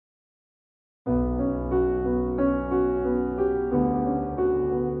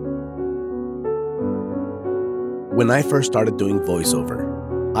When I first started doing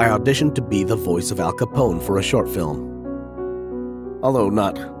voiceover, I auditioned to be the voice of Al Capone for a short film. Although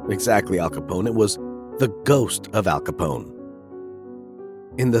not exactly Al Capone, it was the ghost of Al Capone.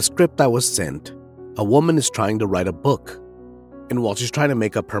 In the script I was sent, a woman is trying to write a book, and while she's trying to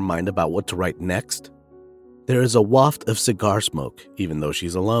make up her mind about what to write next, there is a waft of cigar smoke, even though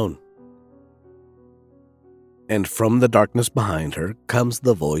she's alone. And from the darkness behind her comes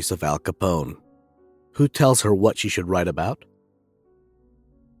the voice of Al Capone, who tells her what she should write about,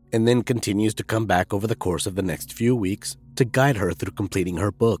 and then continues to come back over the course of the next few weeks to guide her through completing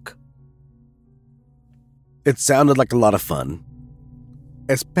her book. It sounded like a lot of fun,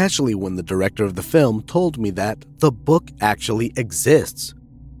 especially when the director of the film told me that the book actually exists.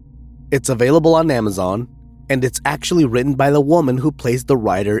 It's available on Amazon, and it's actually written by the woman who plays the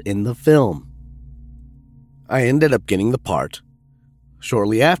writer in the film. I ended up getting the part.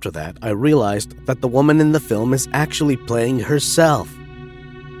 Shortly after that, I realized that the woman in the film is actually playing herself.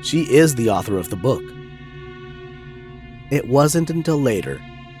 She is the author of the book. It wasn't until later,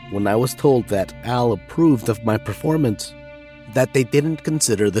 when I was told that Al approved of my performance, that they didn't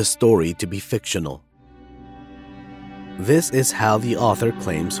consider the story to be fictional. This is how the author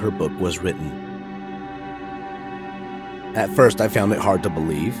claims her book was written. At first, I found it hard to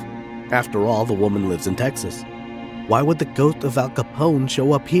believe. After all, the woman lives in Texas. Why would the ghost of Al Capone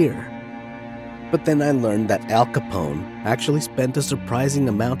show up here? But then I learned that Al Capone actually spent a surprising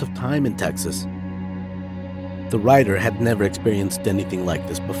amount of time in Texas. The writer had never experienced anything like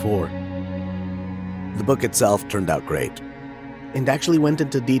this before. The book itself turned out great, and actually went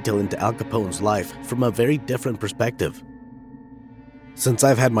into detail into Al Capone's life from a very different perspective. Since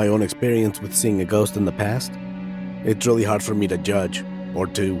I've had my own experience with seeing a ghost in the past, it's really hard for me to judge or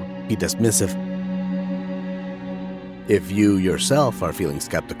to be dismissive. If you yourself are feeling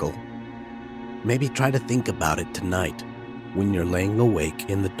skeptical, maybe try to think about it tonight when you're laying awake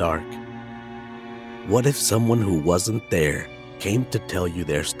in the dark. What if someone who wasn't there came to tell you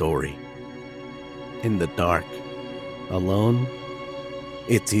their story? In the dark, alone,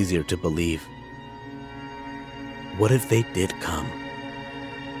 it's easier to believe. What if they did come?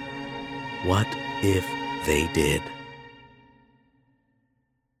 What if they did?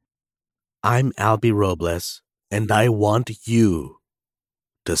 I'm Albie Robles, and I want you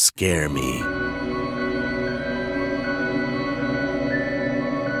to scare me.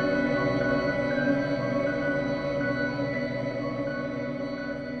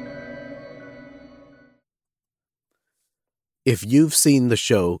 If you've seen the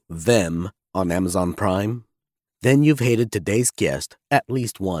show Them on Amazon Prime, then you've hated today's guest at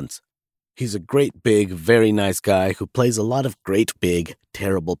least once. He's a great big, very nice guy who plays a lot of great big,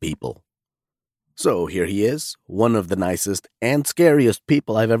 terrible people. So here he is, one of the nicest and scariest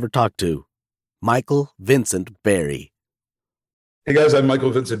people I've ever talked to, Michael Vincent Berry. Hey guys, I'm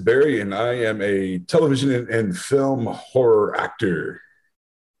Michael Vincent Berry, and I am a television and film horror actor.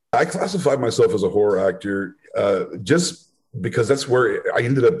 I classify myself as a horror actor just because that's where I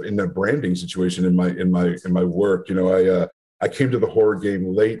ended up in a branding situation in my work. You know, I came to the horror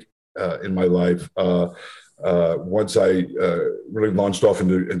game late in my life. Once I really launched off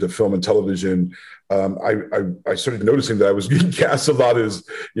into film and television, I started noticing that I was being cast a lot as,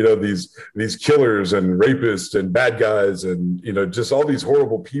 you know, these killers and rapists and bad guys and, you know, just all these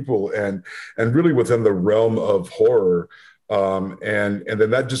horrible people and really within the realm of horror. And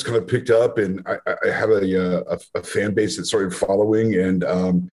then that just kind of picked up, and I had a fan base that started following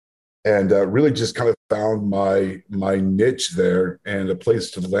and really just kind of found my niche there and a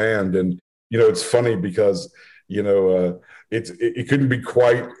place to land. And you know, it's funny because, you know, it couldn't be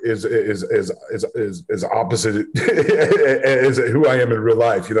quite as opposite as who I am in real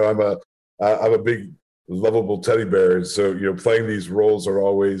life. You know, I'm a big lovable teddy bear, so you know, playing these roles are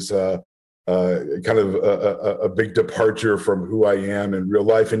always kind of a big departure from who I am in real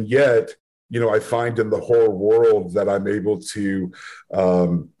life. And yet, you know, I find in the horror world that I'm able to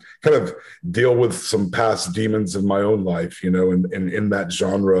kind of deal with some past demons in my own life, you know, and in that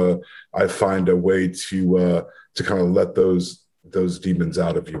genre, I find a way to kind of let those demons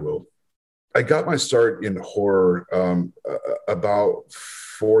out, if you will. I got my start in horror about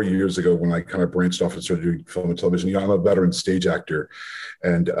 4 years ago when I kind of branched off and started doing film and television. You know, I'm a veteran stage actor,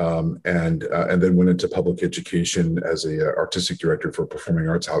 and then went into public education as a artistic director for a performing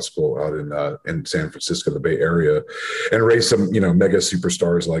arts house school out in San Francisco, the Bay Area, and raised some, you know, mega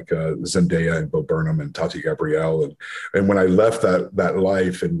superstars like Zendaya and Bo Burnham and Tati Gabrielle. And when I left that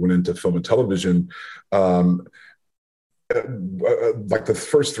life and went into film and television, like the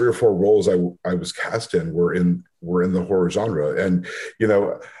first 3 or 4 roles I was cast in were in the horror genre. And, you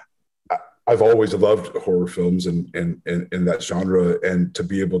know, I've always loved horror films and in that genre, and to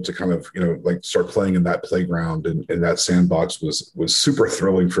be able to kind of, you know, like start playing in that playground and in that sandbox was super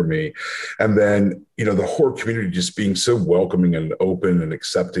thrilling for me. And then, you know, the horror community just being so welcoming and open and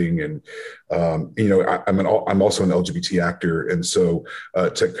accepting, and you know, I'm also an LGBT actor, and so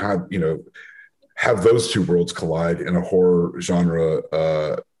to kind of, you know, have those two worlds collide in a horror genre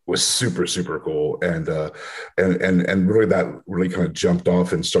was super, super cool. And really that really kind of jumped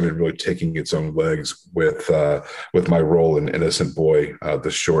off and started really taking its own legs with my role in Innocent Boy, the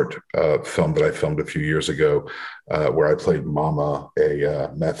short film that I filmed a few years ago, where I played Mama, a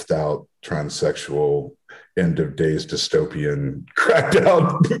methed out transsexual end of days dystopian cracked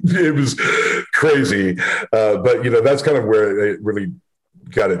out. It was crazy. But, you know, that's kind of where it really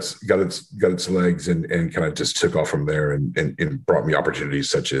got its legs and kind of just took off from there, and brought me opportunities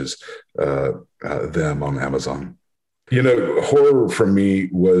such as them on Amazon. You know, horror for me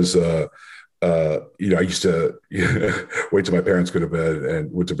was you know, I used to wait till my parents go to bed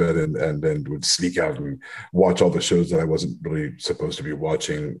and went to bed, and then would sneak out and watch all the shows that I wasn't really supposed to be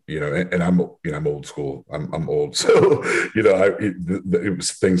watching. You know, and I'm, you know, I'm old school. I'm old, so you know, it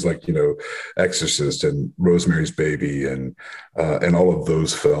was things like, you know, Exorcist and Rosemary's Baby and all of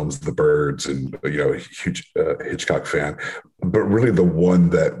those films, The Birds, and, you know, a huge Hitchcock fan. But really, the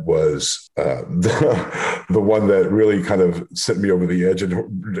one that was the one that really kind of sent me over the edge and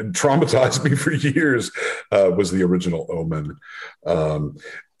traumatized me for years was the original Omen.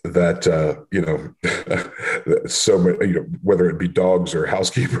 That you know, so many, you know, whether it be dogs or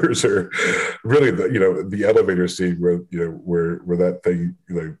housekeepers, or really the, you know, the elevator scene where, you know, where that thing,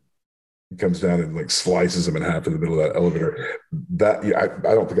 you know, comes down and like slices him in half in the middle of that elevator. That, yeah,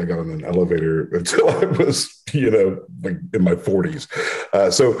 I don't think I got on an elevator until I was, you know, like in my 40s.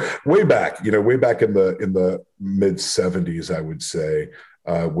 So way back in the mid 70s, I would say,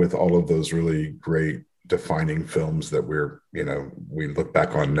 with all of those really great defining films that we look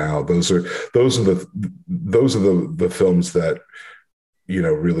back on now. Those are the films that, you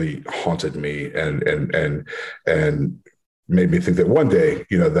know, really haunted me and made me think that one day,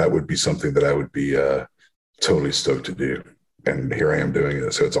 you know, that would be something that I would be totally stoked to do. And here I am doing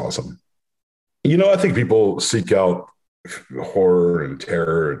it. So it's awesome. You know, I think people seek out horror and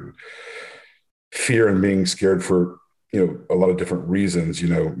terror and fear and being scared for, you know, a lot of different reasons, you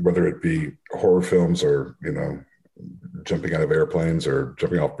know, whether it be horror films or, you know, jumping out of airplanes or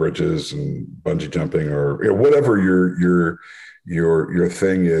jumping off bridges and bungee jumping, or, you know, whatever your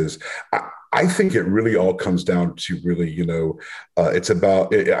thing is. I think it really all comes down to really, you know, I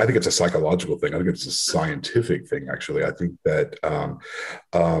think it's a psychological thing. I think it's a scientific thing, actually. I think that,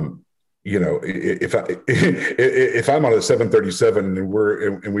 you know, if I'm on a 737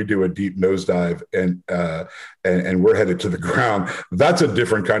 and we do a deep nosedive and we're headed to the ground, that's a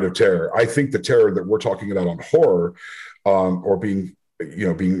different kind of terror. I think the terror that we're talking about on horror, or being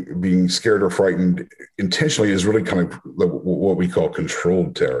scared or frightened intentionally, is really kind of what we call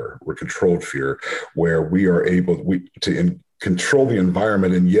controlled terror or controlled fear, where we are able to control the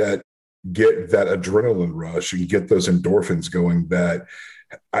environment and yet get that adrenaline rush and get those endorphins going that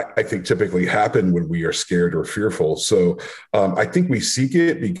I think typically happen when we are scared or fearful. So I think we seek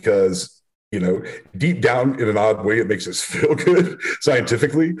it because, you know, deep down in an odd way, it makes us feel good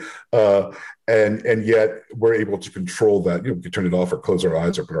scientifically. And yet we're able to control that. You know, we can turn it off or close our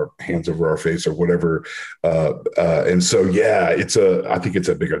eyes or put our hands over our face or whatever. And so, yeah, I think it's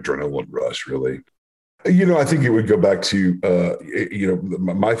a big adrenaline rush, really. You know, I think it would go back to, you know,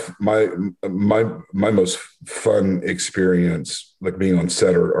 my most fun experience, like being on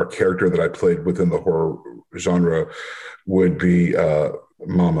set or character that I played within the horror genre, would be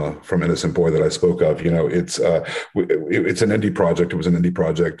Mama from Innocent Boy that I spoke of. You know, it's an indie project. It was an indie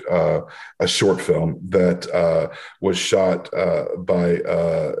project, a short film that was shot by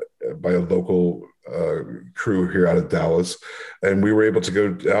a local crew here out of Dallas, and we were able to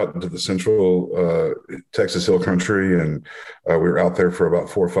go out into the central Texas Hill Country, and we were out there for about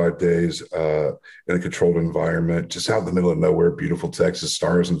 4 or 5 days in a controlled environment, just out in the middle of nowhere, beautiful Texas,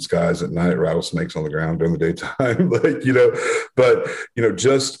 stars and skies at night, rattlesnakes on the ground during the daytime, like, you know. But, you know,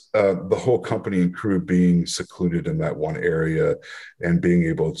 just the whole company and crew being secluded in that one area and being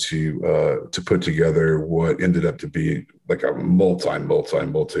able to put together what ended up to be like a multi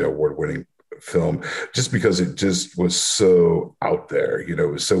award winning film, just because it just was so out there. You know,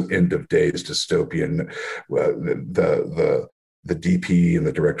 it was so end of days dystopian. The DP and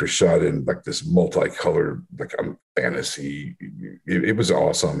the director shot in like this multicolored, like fantasy. It was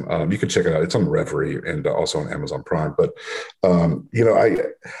awesome. You can check it out. It's on Reverie and also on Amazon Prime. But you know,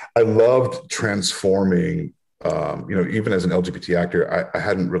 I loved transforming Even as an LGBT actor, I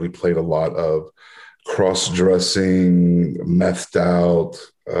hadn't really played a lot of cross-dressing, methed out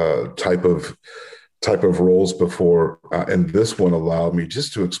type of roles before, and this one allowed me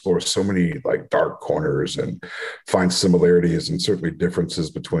just to explore so many like dark corners and find similarities and certainly differences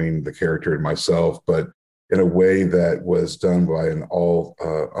between the character and myself, but in a way that was done by an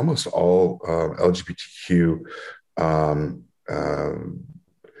almost all LGBTQ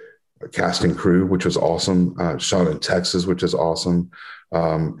casting crew, which was awesome. Shot in Texas, which is awesome.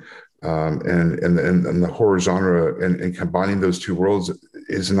 And the horror genre and combining those two worlds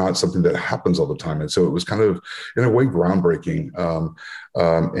is not something that happens all the time. And so it was kind of, in a way, groundbreaking.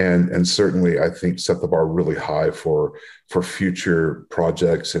 And certainly, I think, set the bar really high for future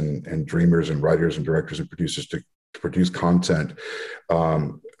projects and dreamers and writers and directors and producers to produce content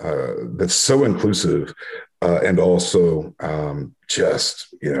that's so inclusive and also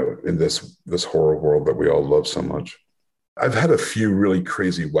just, in this horror world that we all love so much. I've had a few really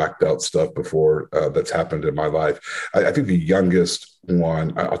crazy, whacked out stuff before that's happened in my life. I think the youngest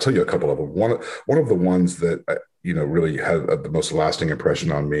one, I'll tell you a couple of them. One of the ones that really had the most lasting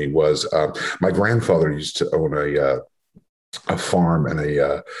impression on me was my grandfather used to own a farm and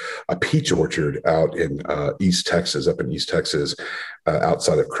a peach orchard out in East Texas,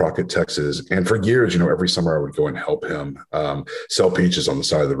 outside of Crockett, Texas. And for years, every summer I would go and help him sell peaches on the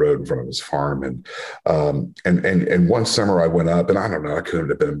side of the road in front of his farm. And one summer I went up, and I don't know, I couldn't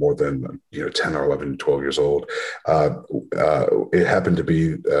have been more than 10 or 11, 12 years old. It happened to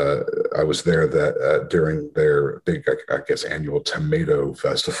be I was there that during their big, I guess, annual tomato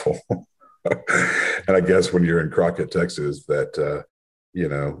festival. And I guess when you're in Crockett, Texas, that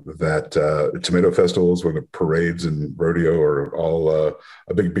tomato festivals, when the parades and rodeo are all a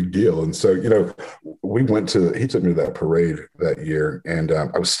big deal. And so, he took me to that parade that year, and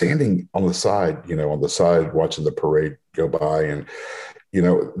I was standing on the side watching the parade go by, and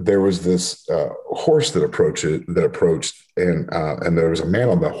there was this horse that approached, and there was a man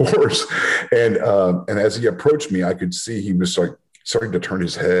on the horse, and as he approached me, I could see he was like starting to turn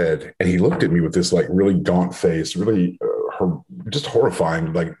his head, and he looked at me with this like really gaunt face, really just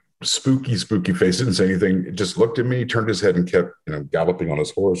horrifying, like spooky face. Didn't say anything, just looked at me, turned his head, and kept galloping on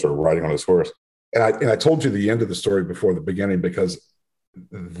his horse or riding on his horse. And I told you the end of the story before the beginning because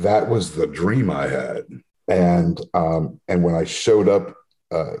that was the dream I had. And when I showed up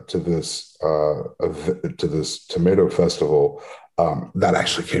to this tomato festival, that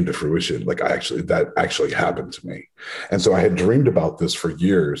actually came to fruition. That actually happened to me. And so I had dreamed about this for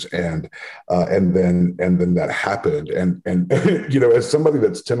years, and then that happened. And as somebody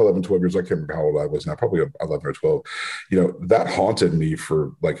that's 10, 11, 12 years, I can't remember how old I was now, probably 11 or 12, that haunted me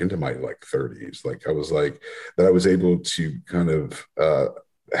for into my 30s. I was able to kind of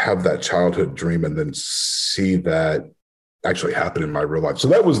have that childhood dream and then see that actually happen in my real life. So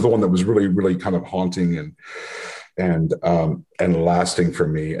that was the one that was really, really kind of haunting and lasting for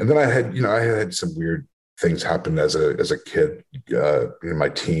me. And then I had some weird things happen as a kid in my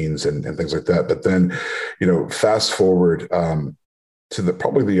teens and things like that. But then, fast forward to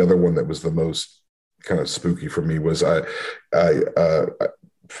probably the other one that was the most kind of spooky for me was I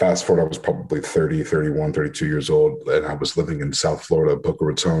fast forward, I was probably 30, 31, 32 years old, and I was living in South Florida, Boca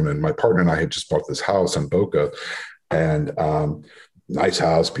Raton, and my partner and I had just bought this house in Boca, and nice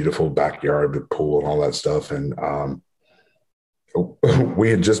house, beautiful backyard with pool and all that stuff. And we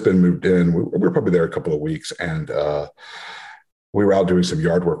had just been moved in. We were probably there a couple of weeks, and we were out doing some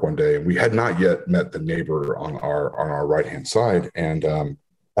yard work one day, and we had not yet met the neighbor on our right-hand side.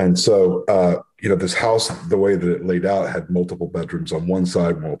 And so, this house, the way that it laid out, had multiple bedrooms on one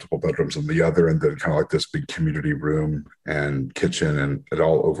side, multiple bedrooms on the other, and then kind of like this big community room and kitchen, and it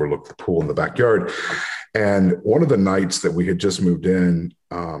all overlooked the pool in the backyard. And one of the nights that we had just moved in,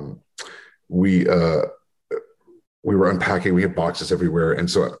 we were unpacking. We had boxes everywhere, and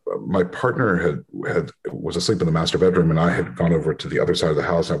so my partner was asleep in the master bedroom, and I had gone over to the other side of the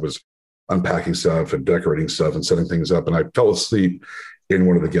house. I was unpacking stuff and decorating stuff and setting things up, and I fell asleep in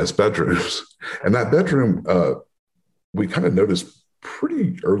one of the guest bedrooms. And that bedroom, we kind of noticed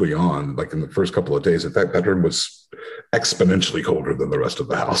pretty early on, like in the first couple of days, that bedroom was exponentially colder than the rest of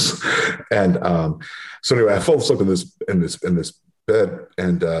the house. And so anyway, I fell asleep in this bed,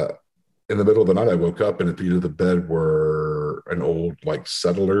 and in the middle of the night, I woke up, and at the end of the bed were an old like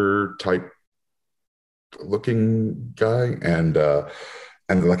settler type looking guy and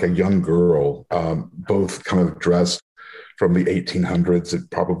like a young girl, both kind of dressed from the 1800s,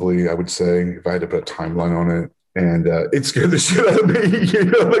 probably, I would say, if I had to put a timeline on it. And it scared the shit out of me.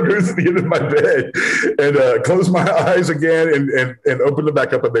 I was at the end of my bed and closed my eyes again and opened them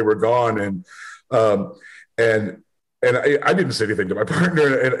back up, and they were gone. And And I didn't say anything to my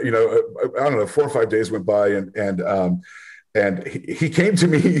partner, and I don't know, 4 or 5 days went by, and he came to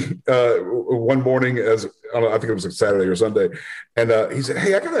me one morning, I think it was like Saturday or Sunday, and he said,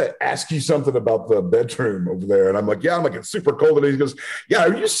 "Hey, I gotta ask you something about the bedroom over there." And I'm like, "Yeah." I'm like, "It's super cold." And he goes, "Yeah,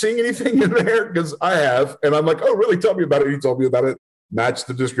 are you seeing anything in there?" Because I have. And I'm like, "Oh, really? Tell me about it." He told me about it, matched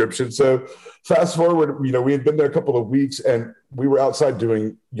the description. So fast forward, we had been there a couple of weeks, and we were outside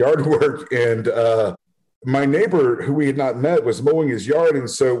doing yard work, and my neighbor, who we had not met, was mowing his yard. And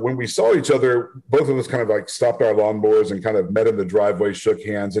so when we saw each other, both of us kind of like stopped our lawnmowers and kind of met in the driveway, shook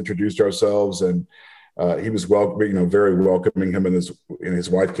hands, introduced ourselves. And he was very welcoming. Him and his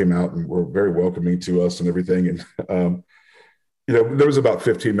wife came out and were very welcoming to us and everything. And, there was about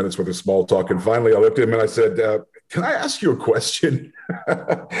 15 minutes worth of small talk. And finally I looked at him and I said, "Can I ask you a question?"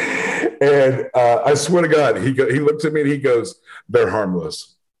 And I swear to God, he looked at me and he goes, "They're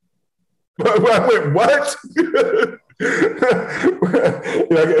harmless." I went, "What?"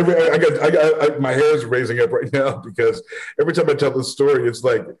 My hair is raising up right now because every time I tell this story, it's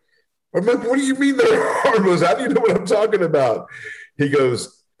like, I'm like, "What do you mean they're harmless? How do you know what I'm talking about?" He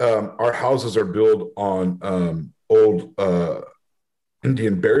goes, "Our houses are built on old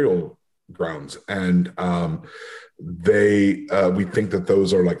Indian burial grounds, and we think that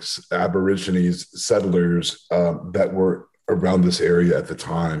those are like Aborigines settlers that were around this area at the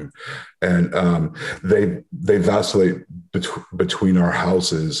time, and they vacillate between our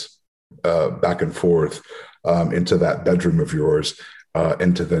houses back and forth into that bedroom of yours,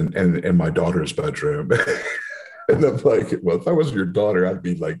 in my daughter's bedroom." And I'm like, "Well, if I was your daughter, I'd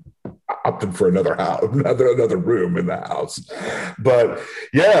be like opting for another house, another room in the house." But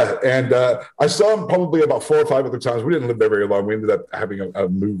yeah, and I saw him probably about 4 or 5 other times. We didn't live there very long. We ended up having a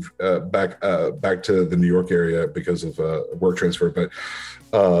move back to the New York area because of work transfer.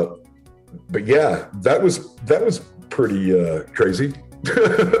 But yeah, that was pretty crazy.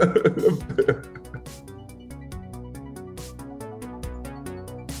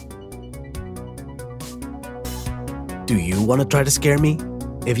 Do you want to try to scare me?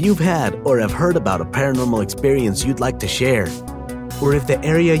 If you've had or have heard about a paranormal experience you'd like to share, or if the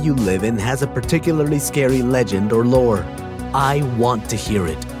area you live in has a particularly scary legend or lore, I want to hear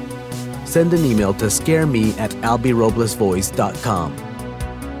it. Send an email to scareme@albieroblesvoice.com.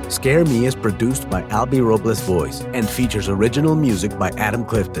 Scare Me is produced by Albie Robles Voice and features original music by Adam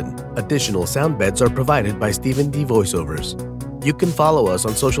Clifton. Additional sound beds are provided by Stephen D. Voiceovers. You can follow us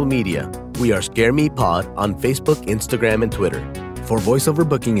on social media. We are Scare Me Pod on Facebook, Instagram, and Twitter. For voiceover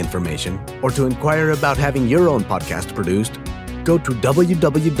booking information or to inquire about having your own podcast produced, go to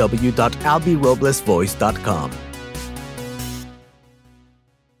www.albieroblesvoice.com.